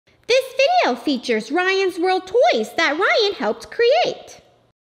sale features Ryan's World toys that Ryan helped create.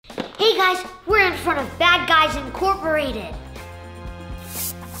 Hey guys, we're in front of Bad Guys Incorporated.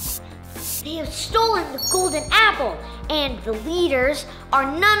 They have stolen the golden apple, and the leaders are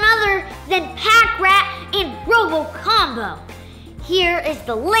none other than Pack-Rat and Robo-Combo. Here is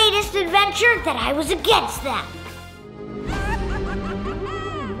the latest adventure that I was against them.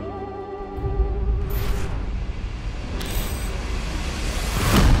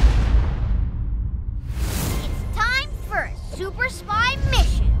 It's time for a super spy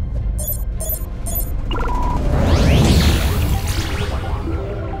mission.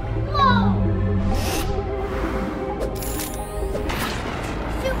 Whoa!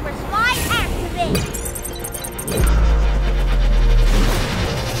 Super spy activate.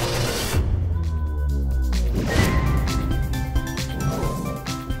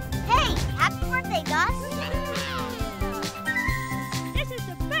 Hey, happy birthday, Gus. This is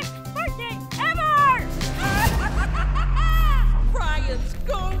the best birthday ever! Ryan's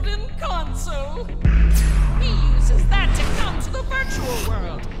golden console. He uses that to come to the virtual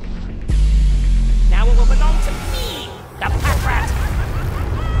world. Now it will belong to me, the Pack-Rat.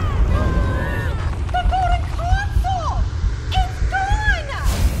 The golden console! It's gone!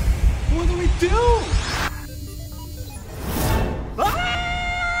 What do we do?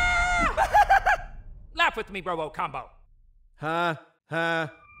 Laugh with me, Robo-Combo. Ha. We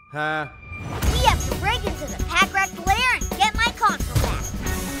have to break into the Pack-Rat's lair and get my console back.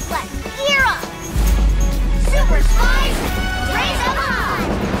 Let's gear up! Super spies, raise them high!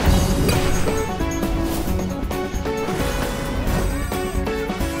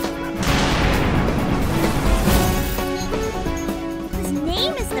 His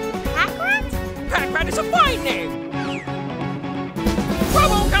name is the Pack-Rat? Pack-Rat is a fine name!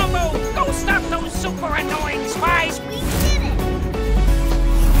 Robo-Combo, go stop those super annoying spies! We did it!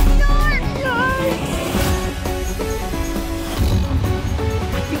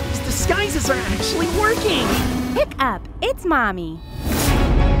 I think these disguises are actually working. Pick up, it's Mommy.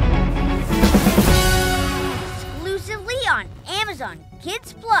 Exclusively on Amazon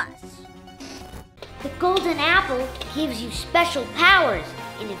Kids Plus. The golden apple gives you special powers,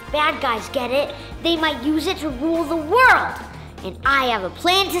 and if bad guys get it, they might use it to rule the world. And I have a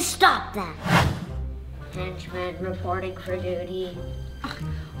plan to stop them. Henchman reporting for duty.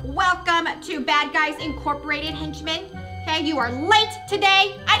 Welcome to Bad Guys Incorporated, Henchman. Okay, you are late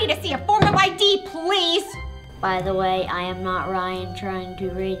today. I need to see a form of ID, please. By the way, I am not Ryan trying to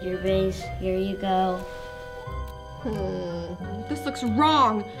raid your base. Here you go. This looks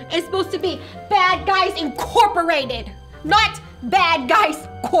wrong. It's supposed to be Bad Guys Incorporated, not Bad Guys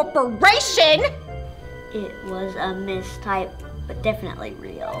Corporation. It was a mistype, but definitely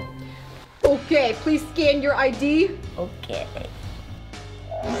real. Okay, please scan your ID. Okay.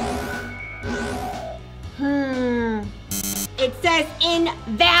 It says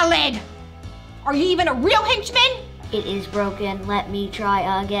invalid. Are you even a real henchman? It is broken. Let me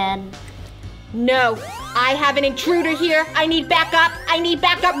try again. No, I have an intruder here. I need backup. I need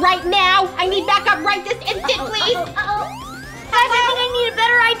backup right now. I need backup right this instant, please. Guys, I think I need a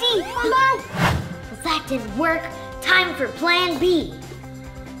better ID. Hello? Well, that didn't work. Time for plan B.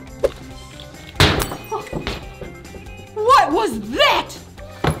 What was that?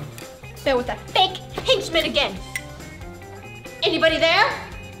 There was a fake henchman again. Anybody there?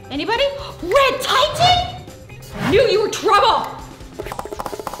 Anybody? Red Titan? I knew you were trouble.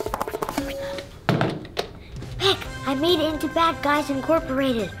 Heck, I made it into Bad Guys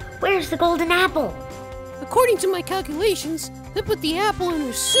Incorporated. Where's the golden apple? According to my calculations, they put the apple in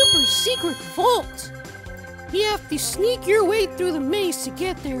a super secret vault. You have to sneak your way through the maze to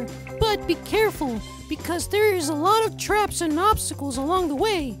get there, but be careful, because there is a lot of traps and obstacles along the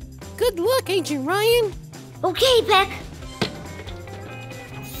way. Good luck, Agent Ryan. Okay, Peck.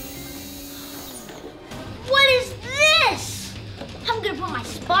 What is this? I'm gonna put my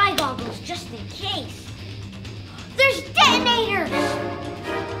spy goggles just in case. There's detonators!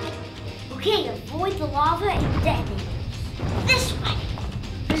 Okay, avoid the lava and detonators. This way.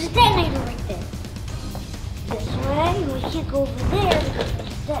 There's a detonator right there. This way. We can't go over there because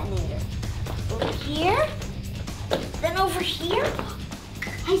there's a detonator. Over here. Then over here.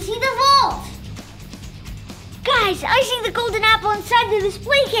 I see the vault. Guys, I see the golden apple inside the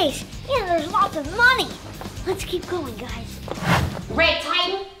display case. Yeah, there's lots of money. Let's keep going, guys. Red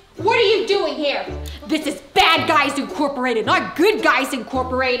Titan, what are you doing here? This is Bad Guys Incorporated, not Good Guys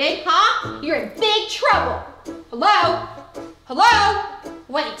Incorporated, huh? You're in big trouble. Hello? Hello?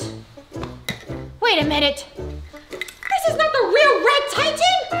 Wait. Wait a minute. This is not the real Red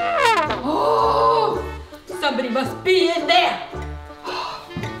Titan? Oh, somebody must be in there.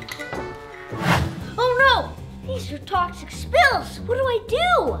 these are toxic spills. What do I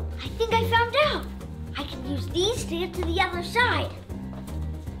do? I think I found out. I can use these to get to the other side.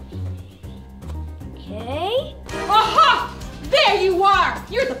 Okay. Aha! There you are!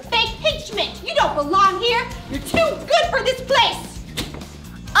 You're the fake henchman! You don't belong here! You're too good for this place!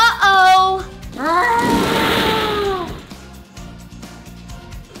 Uh-oh! Ah.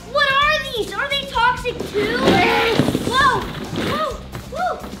 What are these? Are they toxic too? Whoa! Whoa!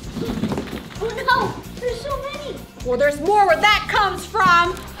 Whoa! Oh no! There's so many! Well, there's more where that comes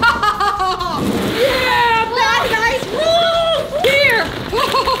from! Yeah! Bad guys! Woo! Here!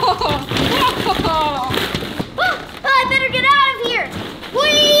 I better get out of here!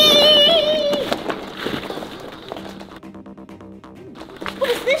 Whee! What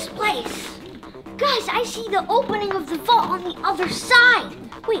is this place? Guys, I see the opening of the vault on the other side.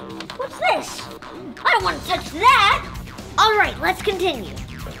 Wait, what's this? I don't want to touch that. All right, let's continue.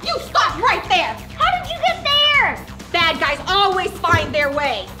 You stop right there! How did you get there? Bad guys always find their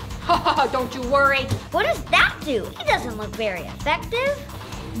way! Don't you worry. What does that do? He doesn't look very effective.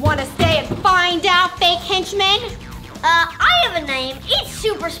 Want to stay and find out, fake henchman? I have a name. It's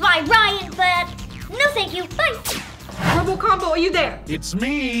Super Spy Ryan, but no thank you. Bye. RoboCombo, are you there? It's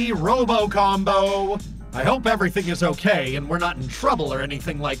me, RoboCombo. I hope everything is okay and we're not in trouble or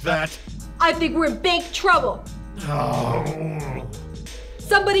anything like that. I think we're in big trouble. Oh.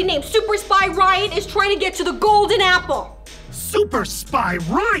 Somebody named Super Spy Ryan is trying to get to the golden apple. Super Spy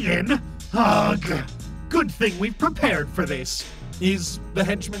Ryan? Ugh. Good thing we've prepared for this. Is the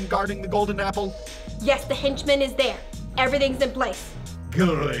henchman guarding the golden apple? Yes, the henchman is there. Everything's in place.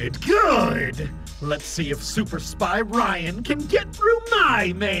 Good, good. Let's see if Super Spy Ryan can get through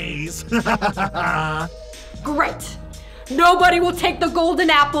my maze. Great. Nobody will take the golden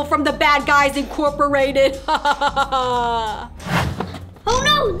apple from the Bad Guys Incorporated. Oh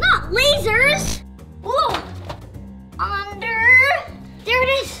no, not lasers! Whoa! Under... There it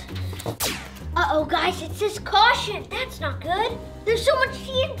is! Uh-oh, guys, it says caution. That's not good. There's so much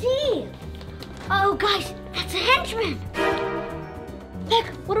TNT. Uh-oh, guys, that's a henchman. Heck,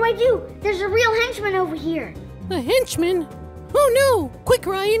 what do I do? There's a real henchman over here. A henchman? Oh no! Quick,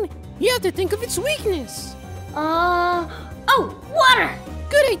 Ryan! You have to think of its weakness. Oh, water!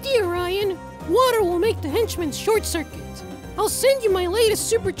 Good idea, Ryan. Water will make the henchman short circuit. I'll send you my latest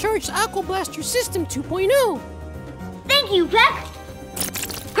supercharged Aqua Blaster System 2.0. Thank you, Peck.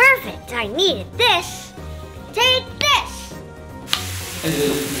 Perfect, I needed this. Take this.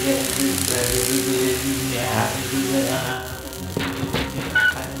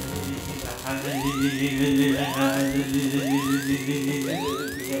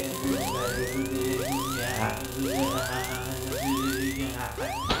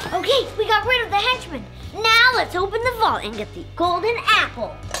 Okay, we got rid of the henchman. Now let's open the vault and get the golden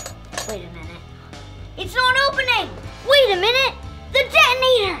apple. Wait a minute. It's not opening. Wait a minute. The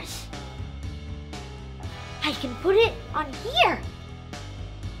detonators. I can put it on here.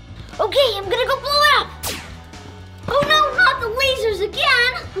 Okay, I'm gonna go blow it up. Oh no, not the lasers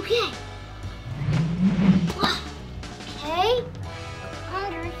again. Okay. Okay.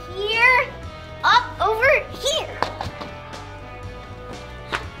 Under here. Up over here.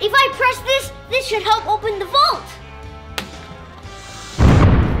 If I press this should help open the vault.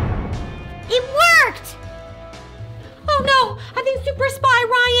 It worked! Oh no, I think Super Spy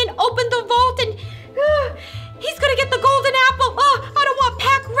Ryan opened the vault and he's gonna get the golden apple. Oh, I don't want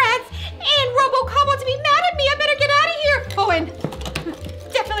pack rats and RoboCombo to be mad at me. I better get out of here. Oh, and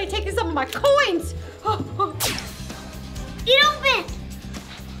definitely taking some of my coins. It opened!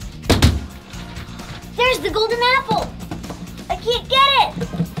 There's the golden apple. I can't get it.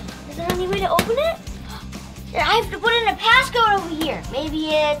 Is there any way to open it? I have to put in a passcode over here. Maybe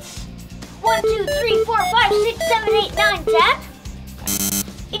it's 1, 2, 3, 4, 5, 6, 7, 8, 9, 10.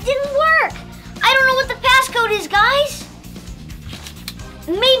 It didn't work. I don't know what the passcode is, guys.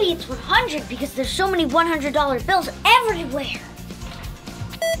 Maybe it's 100 because there's so many $100 bills everywhere.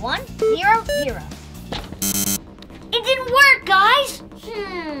 1, 0, 0. It didn't work, guys.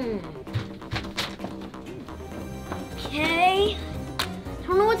 Okay. I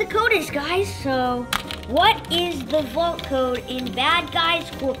don't know what the code is, guys, so what is the vault code in Bad Guys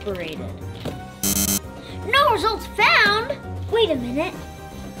Incorporated? No results found. Wait a minute.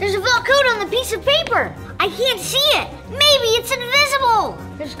 There's a vault code on the piece of paper. I can't see it. Maybe it's invisible.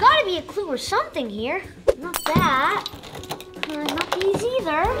 There's got to be a clue or something here. Not that. Not these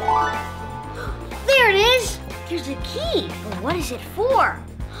either. There it is. There's a key, but what is it for?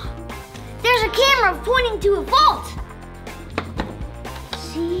 There's a camera pointing to a vault.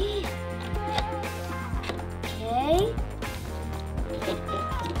 See? Okay.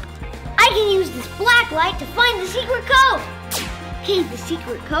 I can use this black light to find the secret code. Okay, the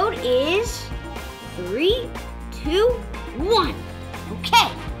secret code is 3, 2, 1.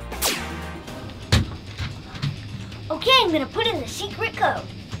 Okay. Okay, I'm gonna put in the secret code.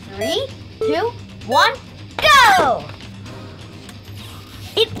 3, 2, 1, go!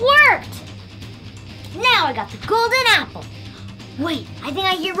 It worked! Now I got the golden apple. Wait, I think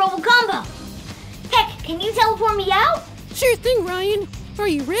I hear Robocombo. Heck, can you teleport me out? Sure thing, Ryan. Are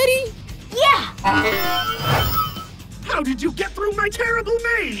you ready? Yeah! How did you get through my terrible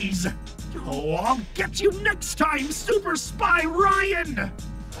maze? Oh, I'll get you next time, Super Spy Ryan!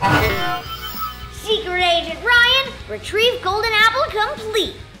 Secret Agent Ryan, retrieve golden apple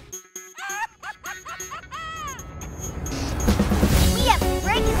complete. We have to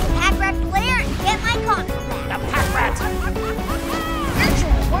break into Pack Rat's lair and get my console back. The Pack Rat!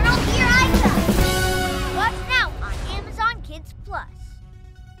 Virtual World, here I come. Watch now on Amazon Kids Plus.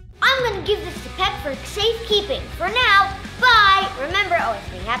 I'm gonna give this to Pep for safekeeping. For now, bye. Remember, always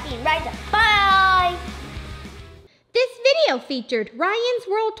be happy and rise up. Bye. This video featured Ryan's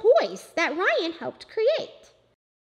World toys that Ryan helped create.